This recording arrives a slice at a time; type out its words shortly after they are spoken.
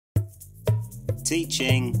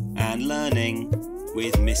Teaching and learning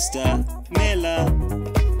with Mr. Miller.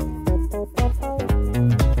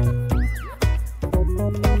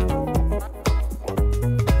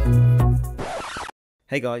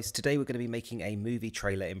 Hey guys, today we're going to be making a movie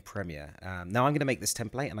trailer in Premiere. Now I'm going to make this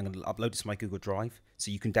template and I'm going to upload it to my Google Drive,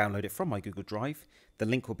 so you can download it from my Google Drive. The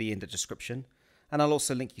link will be in the description, and I'll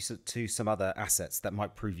also link you to some other assets that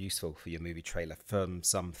might prove useful for your movie trailer from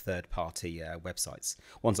some third-party websites,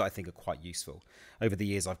 ones that I think are quite useful. Over the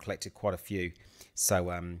years I've collected quite a few, so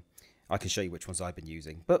I can show you which ones I've been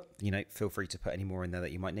using, but feel free to put any more in there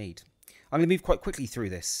that you might need. I'm going to move quite quickly through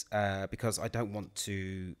this because I don't want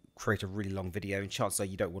to create a really long video, and chances are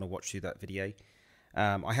you don't want to watch through that video.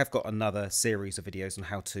 I have got another series of videos on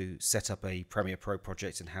how to set up a Premiere Pro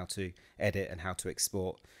project and how to edit and how to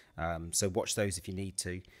export. So watch those if you need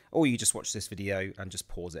to, or you just watch this video and just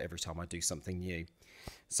pause it every time I do something new.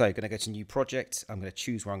 So I'm going to go to new project. I'm going to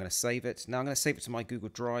choose where I'm going to save it. Now I'm going to save it to my Google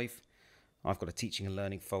Drive. I've got a teaching and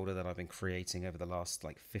learning folder that I've been creating over the last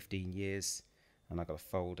 15 years. And I've got a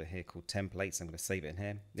folder here called templates. I'm going to save it in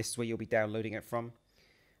here. This is where you'll be downloading it from.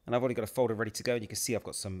 And I've already got a folder ready to go, and you can see I've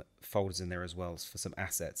got some folders in there as well for some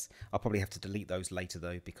assets. I'll probably have to delete those later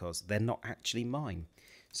though, because they're not actually mine.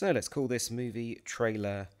 So let's call this movie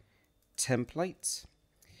trailer template.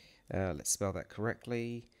 Let's spell that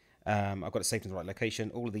correctly. I've got it saved in the right location.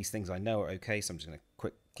 All of these things I know are okay, so I'm just going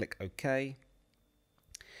to click OK.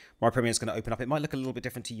 My Premiere is going to open up. It might look a little bit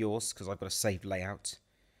different to yours because I've got a saved layout.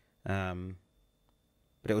 But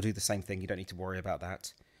it will do the same thing. You don't need to worry about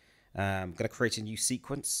that. I'm going to create a new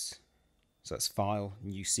sequence. So that's File,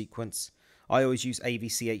 New Sequence. I always use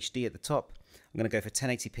AVC HD at the top. I'm going to go for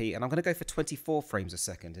 1080p, and I'm going to go for 24 frames a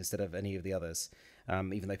second instead of any of the others.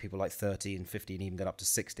 Even though people like 30 and 50 and even go up to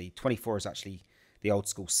 60, 24 is actually the old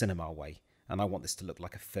school cinema way. And I want this to look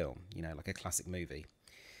like a film, like a classic movie.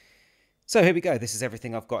 So here we go. This is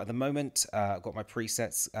everything I've got at the moment. I've got my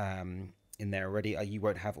presets in there already. You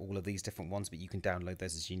won't have all of these different ones, but you can download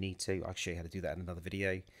those as you need to. I'll show you how to do that in another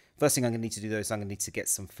video. First thing I'm going to need to do though is I'm going to need to get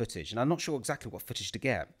some footage, and I'm not sure exactly what footage to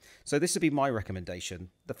get. So this would be my recommendation.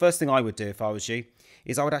 The first thing I would do if I was you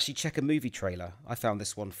is I would actually check a movie trailer. I found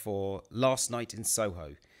this one for Last Night in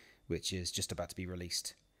Soho, which is just about to be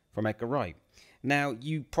released, from Edgar Wright. Now,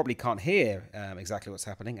 you probably can't hear exactly what's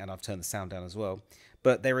happening, and I've turned the sound down as well,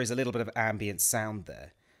 but there is a little bit of ambient sound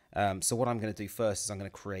there. So what I'm going to do first is I'm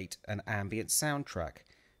going to create an ambient soundtrack.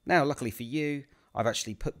 Now, luckily for you, I've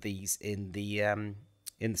actually put these in the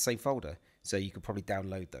same folder, so you could probably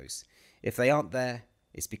download those. If they aren't there,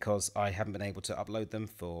 it's because I haven't been able to upload them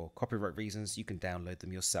for copyright reasons. You can download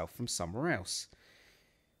them yourself from somewhere else.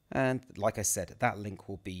 And like I said, that link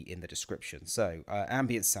will be in the description. So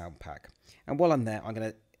ambient sound pack. And while I'm there, I'm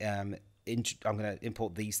going to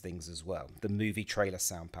import these things as well. The movie trailer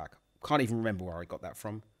sound pack. Can't even remember where I got that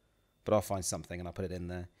from, but I'll find something and I'll put it in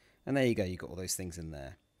there. And there you go, you've got all those things in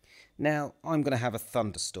there. Now, I'm going to have a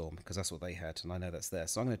thunderstorm because that's what they had, and I know that's there.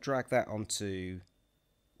 So I'm going to drag that onto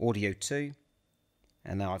Audio 2,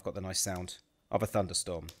 and now I've got the nice sound of a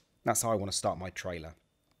thunderstorm. That's how I want to start my trailer.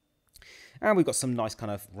 And we've got some nice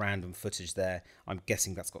kind of random footage there. I'm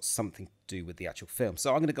guessing that's got something to do with the actual film.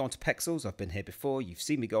 So I'm going to go onto Pexels. I've been here before. You've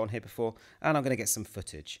seen me go on here before. And I'm going to get some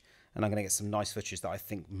footage. And I'm going to get some nice footage that I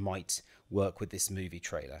think might work with this movie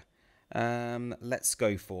trailer. Let's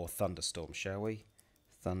go for Thunderstorm, shall we?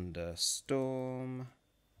 Thunderstorm.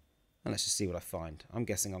 And let's just see what I find. I'm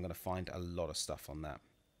guessing I'm going to find a lot of stuff on that.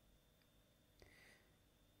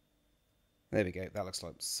 There we go. That looks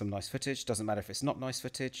like some nice footage. Doesn't matter if it's not nice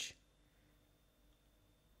footage,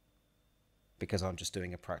 because I'm just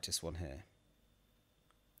doing a practice one here.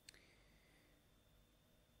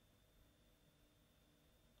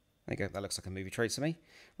 There you go, that looks like a movie trailer to me.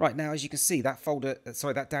 Right, now as you can see, that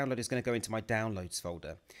download is going to go into my downloads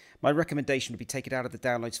folder. My recommendation would be take it out of the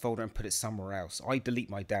downloads folder and put it somewhere else. I delete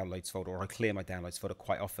my downloads folder, or I clear my downloads folder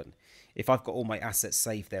quite often. If I've got all my assets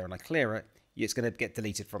saved there and I clear it, it's going to get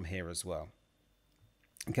deleted from here as well.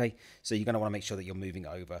 Okay, so you're going to want to make sure that you're moving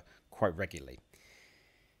over quite regularly.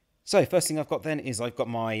 So first thing I've got then is I've got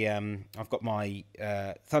my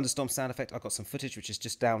thunderstorm sound effect. I've got some footage which is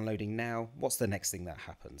just downloading now. What's the next thing that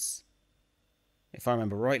happens? If I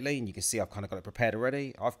remember rightly, and you can see I've kind of got it prepared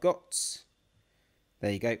already.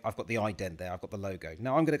 There you go. I've got the ident there. I've got the logo.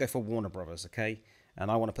 Now I'm going to go for Warner Brothers, okay?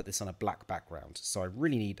 And I want to put this on a black background. So I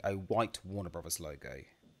really need a white Warner Brothers logo.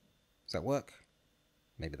 Does that work?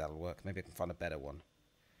 Maybe that'll work. Maybe I can find a better one.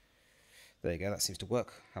 There you go. That seems to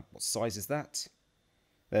work. What size is that?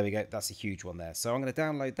 There we go. That's a huge one there. So I'm going to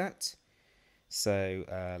download that. So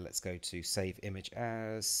let's go to Save Image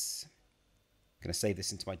As. I'm going to save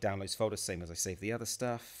this into my Downloads folder, same as I saved the other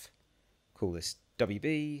stuff. call this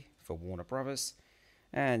WB for Warner Brothers,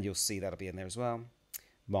 and you'll see that'll be in there as well.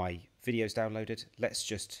 My videos downloaded. Let's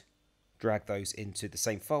just drag those into the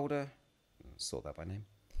same folder. Sort that by name.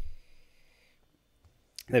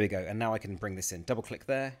 There we go, and now I can bring this in. Double click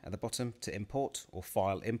there at the bottom to import, or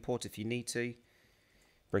file import if you need to.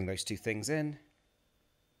 Bring those two things in.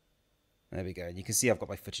 There we go, and you can see I've got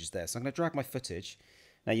my footage there. So I'm going to drag my footage.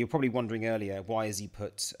 Now you're probably wondering earlier, why has he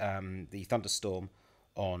put the thunderstorm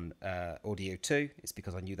on audio 2? It's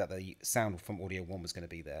because I knew that the sound from audio 1 was going to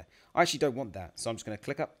be there. I actually don't want that, so I'm just going to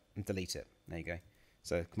click up and delete it. There you go.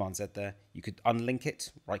 So Command Z there. You could unlink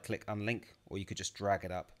it, right click unlink, or you could just drag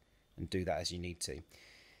it up and do that as you need to.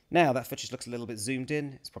 Now that footage looks a little bit zoomed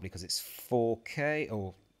in. It's probably because it's 4K,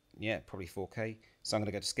 or yeah, probably 4K. So I'm going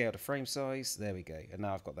to go to scale to frame size. There we go. And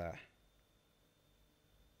now I've got that.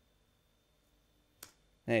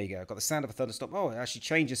 There you go. I've got the sound of a thunderstorm. Oh, it actually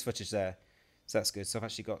changes footage there. So that's good. So I've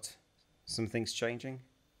actually got some things changing.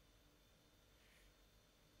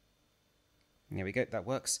 There we go. That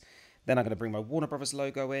works. Then I'm going to bring my Warner Brothers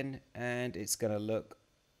logo in, and it's going to look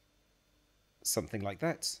something like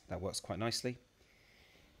that. That works quite nicely.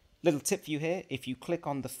 Little tip for you here. If you click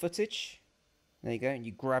on the footage, there you go, and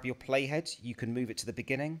you grab your playhead, you can move it to the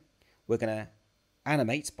beginning. We're going to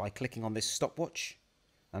animate by clicking on this stopwatch,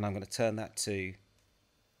 and I'm going to turn that to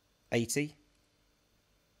 80.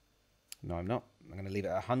 No, I'm not. I'm going to leave it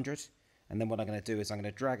at 100. And then what I'm going to do is I'm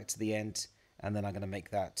going to drag it to the end, and then I'm going to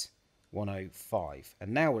make that 105.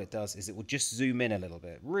 And now what it does is it will just zoom in a little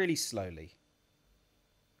bit, really slowly.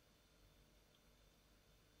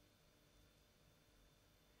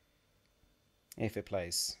 If it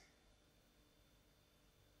plays.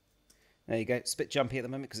 There you go. It's a bit jumpy at the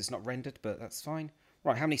moment because it's not rendered, but that's fine.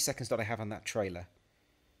 Right, how many seconds did I have on that trailer?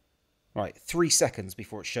 Right, 3 seconds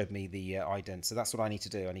before it showed me the ident. So that's what I need to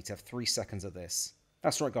do. I need to have 3 seconds of this.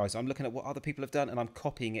 That's right, guys. I'm looking at what other people have done, and I'm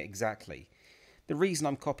copying it exactly. The reason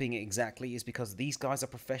I'm copying it exactly is because these guys are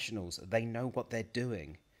professionals. They know what they're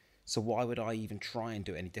doing. So why would I even try and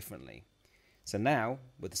do it any differently? So now,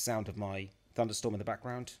 with the sound of my thunderstorm in the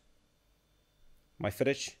background, my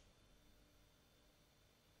footage,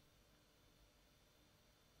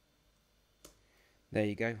 there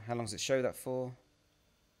you go. How long does it show that for?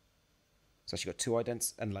 So actually got 2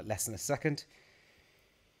 idents and like less than a second.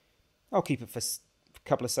 I'll keep it for a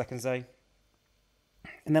couple of seconds though.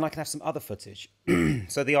 And then I can have some other footage.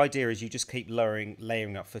 So the idea is you just keep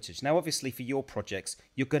layering up footage. Now obviously for your projects,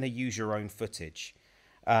 you're going to use your own footage.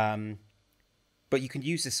 But you can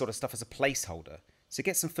use this sort of stuff as a placeholder. So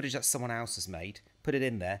get some footage that someone else has made, put it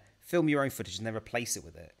in there, film your own footage and then replace it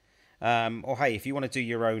with it. Or hey, if you want to do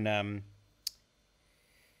your own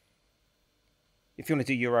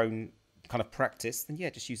kind of practice, then yeah,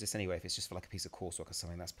 just use this anyway. If it's just for like a piece of coursework or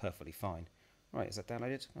something, that's perfectly fine. Right, is that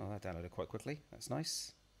downloaded? Oh, that downloaded quite quickly. That's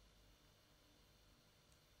nice.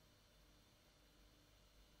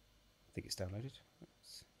 I think it's downloaded.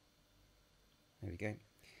 There we go.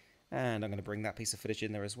 And I'm going to bring that piece of footage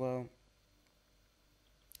in there as well.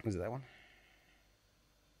 Was it that one?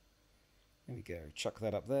 There we go. Chuck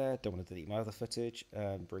that up there. Don't want to delete my other footage.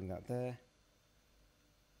 And bring that there.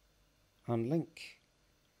 Unlink.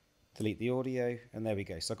 Delete the audio. And there we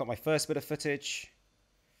go. So I've got my first bit of footage.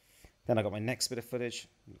 Then I got my next bit of footage.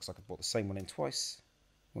 Looks like I brought the same one in twice.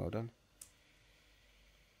 Well done.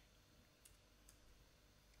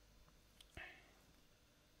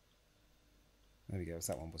 There we go. It's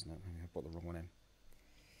that one, wasn't it? Maybe I brought the wrong one in.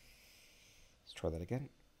 Let's try that again.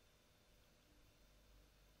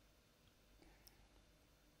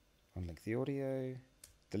 Unlink the audio.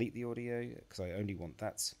 Delete the audio because I only want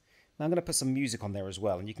that. Now I'm going to put some music on there as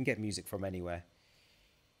well, and you can get music from anywhere.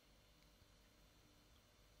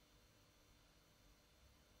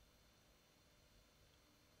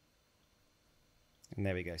 And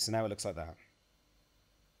there we go. So now it looks like that.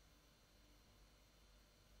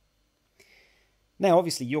 Now,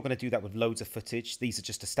 obviously, you're going to do that with loads of footage. These are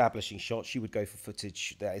just establishing shots. You would go for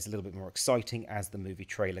footage that is a little bit more exciting as the movie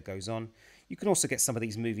trailer goes on. You can also get some of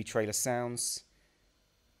these movie trailer sounds.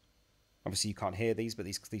 Obviously, you can't hear these, but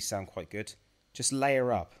these sound quite good. Just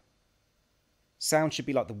layer up. Sound should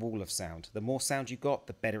be like the wall of sound. The more sound you've got,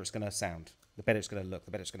 the better it's going to sound. The better it's going to look.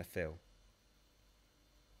 The better it's going to feel.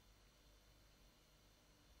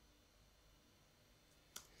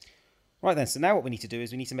 Right then, so now what we need to do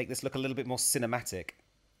is we need to make this look a little bit more cinematic.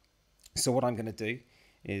 So what I'm going to do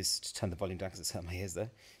is, just turn the volume down because it's hurt my ears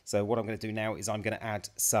there. So what I'm going to do now is I'm going to add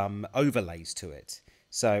some overlays to it.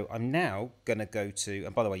 So I'm now going to go to,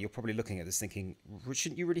 and by the way, you're probably looking at this thinking,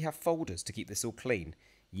 shouldn't you really have folders to keep this all clean?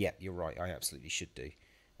 Yep, you're right, I absolutely should do.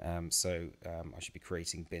 I should be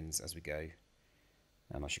creating bins as we go.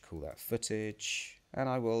 And I should call that footage. And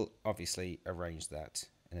I will obviously arrange that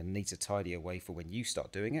in a neater, tidier way for when you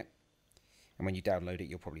start doing it. And when you download it,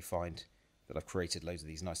 you'll probably find that I've created loads of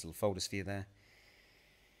these nice little folders for you there.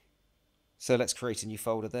 So let's create a new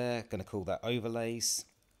folder there. Going to call that overlays.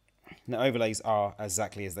 Now, overlays are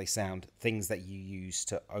exactly as they sound, things that you use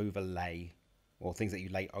to overlay, or things that you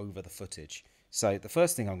lay over the footage. So the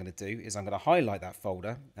first thing I'm going to do is I'm going to highlight that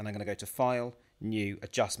folder, and I'm going to go to File, New,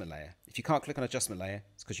 Adjustment Layer. If you can't click on Adjustment Layer,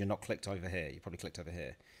 it's because you're not clicked over here. You probably clicked over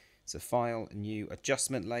here. So File, New,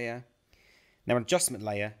 Adjustment Layer. Now, an adjustment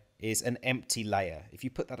layer is an empty layer. If you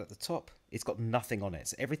put that at the top, it's got nothing on it.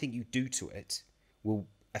 So everything you do to it will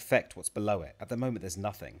affect what's below it. At the moment, there's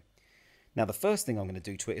nothing. Now, the first thing I'm going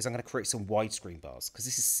to do to it is I'm going to create some widescreen bars, because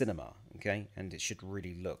this is cinema, okay? And it should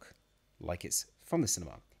really look like it's from the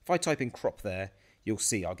cinema. If I type in crop there, you'll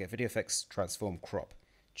see I'll get Video Effects, Transform, Crop.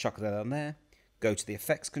 Chuck that on there, go to the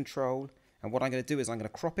Effects control, and what I'm going to do is I'm going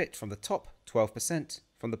to crop it from the top, 12%,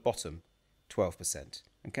 from the bottom, 12%,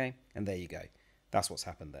 okay? And there you go. That's what's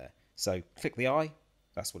happened there. So click the eye,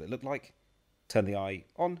 that's what it looked like. Turn the eye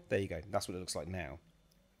on, there you go. That's what it looks like now.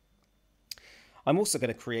 I'm also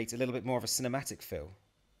going to create a little bit more of a cinematic feel.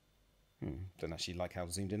 Don't actually like how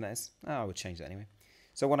zoomed in that is. Oh, I would change that anyway.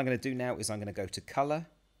 So what I'm going to do now is I'm going to go to color,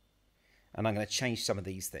 and I'm going to change some of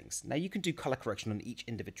these things. Now you can do color correction on each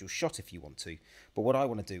individual shot if you want to, but what I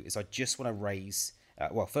want to do is I just want to raise,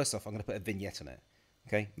 well, first off, I'm going to put a vignette on it.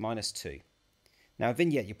 Okay, -2. Now a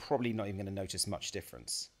vignette, you're probably not even going to notice much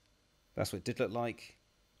difference. That's what it did look like.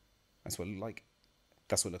 That's what it looked like.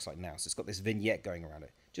 That's what it looks like now. So it's got this vignette going around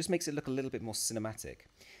it. Just makes it look a little bit more cinematic.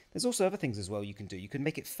 There's also other things as well you can do. You can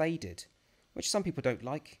make it faded, which some people don't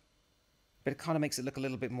like, but it kind of makes it look a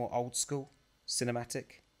little bit more old school,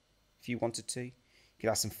 cinematic, if you wanted to. You could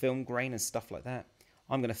add some film grain and stuff like that.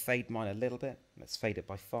 I'm going to fade mine a little bit. Let's fade it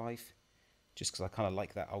by 5, just because I kind of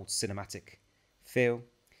like that old cinematic feel.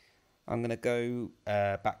 I'm going to go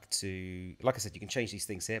back to, like I said, you can change these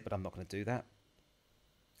things here, but I'm not going to do that.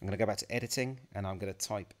 I'm going to go back to editing, and I'm going to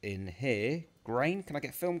type in here, grain. Can I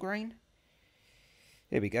get film grain?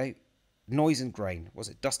 Here we go. Noise and grain. Was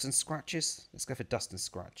it dust and scratches? Let's go for dust and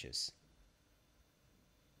scratches.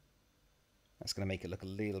 That's going to make it look a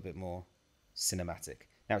little bit more cinematic.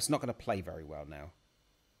 Now, it's not going to play very well now.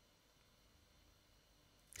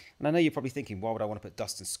 And I know you're probably thinking, why would I want to put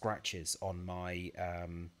dust and scratches on my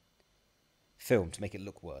film to make it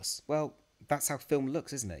look worse? Well, that's how film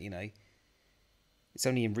looks, isn't it? You know, it's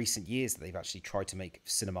only in recent years that they've actually tried to make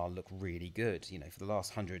cinema look really good. You know, for the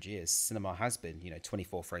last 100 years, cinema has been,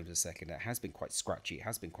 24 frames a second. It has been quite scratchy. It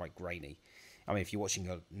has been quite grainy. I mean, if you're watching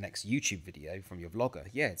your next YouTube video from your vlogger,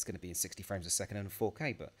 yeah, it's going to be in 60 frames a second and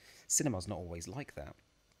 4K, but cinema's not always like that.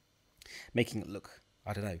 Making it look,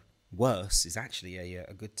 I don't know, worse is actually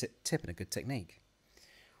a good tip and a good technique.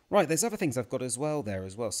 Right, there's other things I've got as well there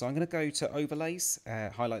as well. So I'm going to go to overlays,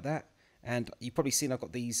 highlight that. And you've probably seen I've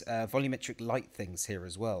got these volumetric light things here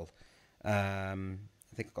as well. I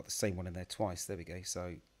think I've got the same one in there twice. There we go.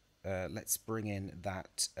 So let's bring in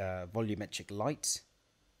that volumetric light.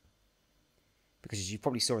 Because as you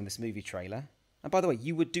probably saw in this movie trailer, and by the way,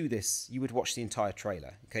 you would do this, you would watch the entire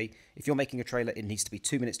trailer, okay? If you're making a trailer, it needs to be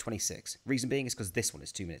 2 minutes 26. Reason being is because this one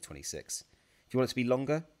is 2 minutes 26. If you want it to be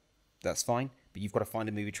longer, that's fine, but you've got to find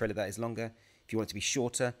a movie trailer that is longer. If you want it to be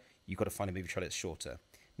shorter, you've got to find a movie trailer that's shorter.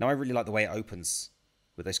 Now, I really like the way it opens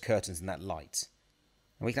with those curtains and that light.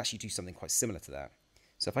 And we can actually do something quite similar to that.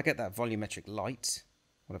 So if I get that volumetric light,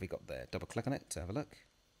 what have we got there? Double click on it to have a look.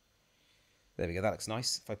 There we go, that looks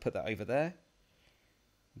nice. If I put that over there,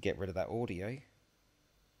 get rid of that audio,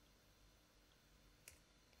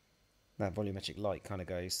 that volumetric light kind of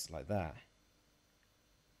goes like that.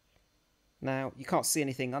 Now, you can't see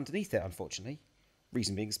anything underneath it, unfortunately.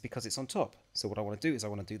 Reason being is because it's on top. So what I want to do is I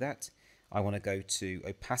want to do that. I want to go to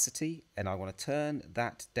opacity, and I want to turn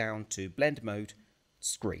that down to blend mode,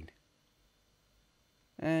 screen.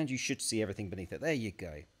 And you should see everything beneath it. There you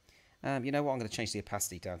go. You know what? I'm going to change the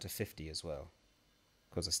opacity down to 50 as well,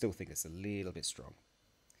 because I still think it's a little bit strong.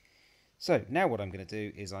 So now what I'm going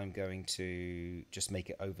to do is I'm going to just make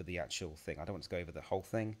it over the actual thing. I don't want it to go over the whole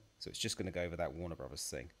thing, so it's just going to go over that Warner Brothers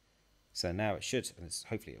thing. So now it should, and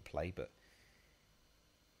hopefully it'll play, but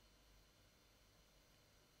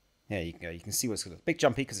yeah, you can go. You can see what's a big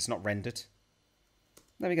jumpy because it's not rendered.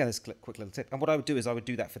 There we go. There's a quick little tip. And what I would do is I would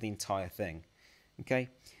do that for the entire thing. Okay.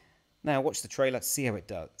 Now watch the trailer. See how it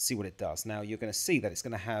does. See what it does. Now you're going to see that it's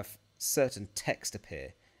going to have certain text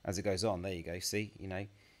appear as it goes on. There you go. See, you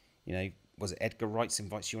know, was it Edgar Wright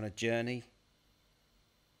invites you on a journey?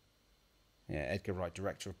 Yeah, Edgar Wright,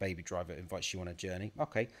 director of Baby Driver, invites you on a journey.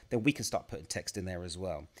 Okay, then we can start putting text in there as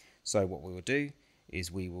well. So what we will do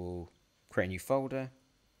is we will create a new folder,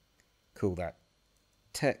 call that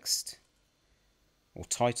text or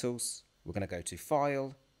titles. We're going to go to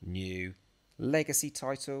File, New, Legacy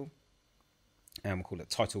Title, and we'll call it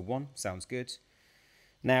Title 1. Sounds good.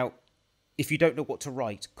 Now, if you don't know what to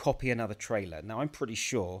write, copy another trailer. Now, I'm pretty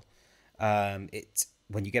sure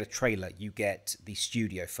when you get a trailer, you get the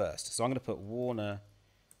studio first. So I'm going to put Warner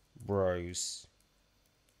Bros.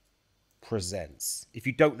 Presents. If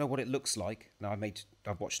you don't know what it looks like, now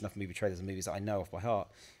I've watched enough movie trailers and movies that I know off by heart,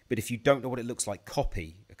 but if you don't know what it looks like,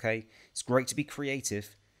 copy, okay? It's great to be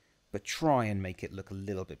creative, but try and make it look a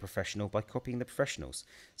little bit professional by copying the professionals.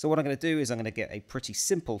 So what I'm going to do is I'm going to get a pretty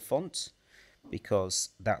simple font, because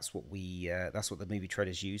that's what the movie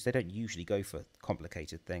trailers use. They don't usually go for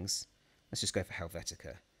complicated things. Let's just go for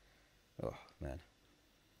Helvetica. Oh, man.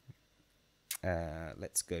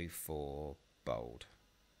 Let's go for bold.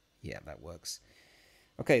 Yeah, that works.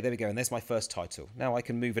 Okay, there we go. And there's my first title. Now I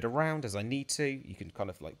can move it around as I need to. You can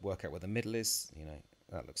kind of like work out where the middle is. You know,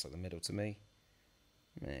 that looks like the middle to me.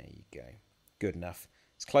 There you go. Good enough.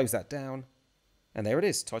 Let's close that down. And there it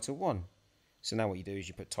is, Title 1. So now what you do is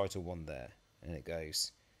you put Title 1 there. And it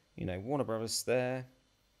goes, you know, Warner Brothers there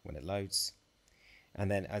when it loads.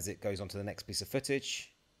 And then as it goes on to the next piece of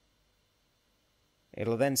footage,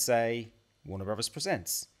 it'll then say Warner Brothers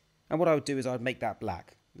Presents. And what I would do is I would make that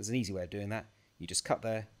black. There's an easy way of doing that. You just cut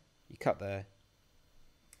there, you cut there,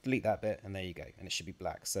 delete that bit, and there you go. And it should be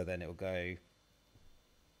black. So then it'll go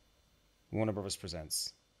Warner Brothers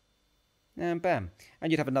Presents. And bam.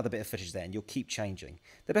 And you'd have another bit of footage there, and you'll keep changing.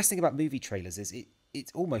 The best thing about movie trailers is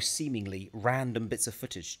it's almost seemingly random bits of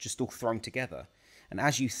footage just all thrown together. And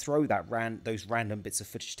as you throw those random bits of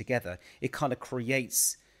footage together, it kind of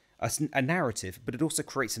creates a narrative, but it also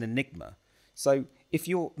creates an enigma. So if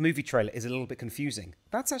your movie trailer is a little bit confusing,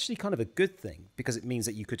 that's actually kind of a good thing, because it means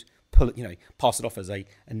that you could pull it, pass it off as a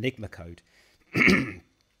enigma code.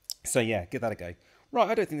 So yeah, give that a go. Right,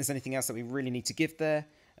 I don't think there's anything else that we really need to give there.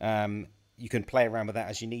 You can play around with that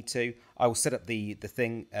as you need to. I will set up the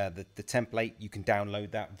template. You can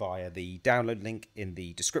download that via the download link in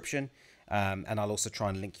the description. And I'll also try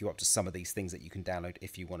and link you up to some of these things that you can download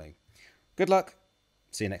if you want to. Good luck.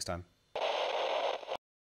 See you next time.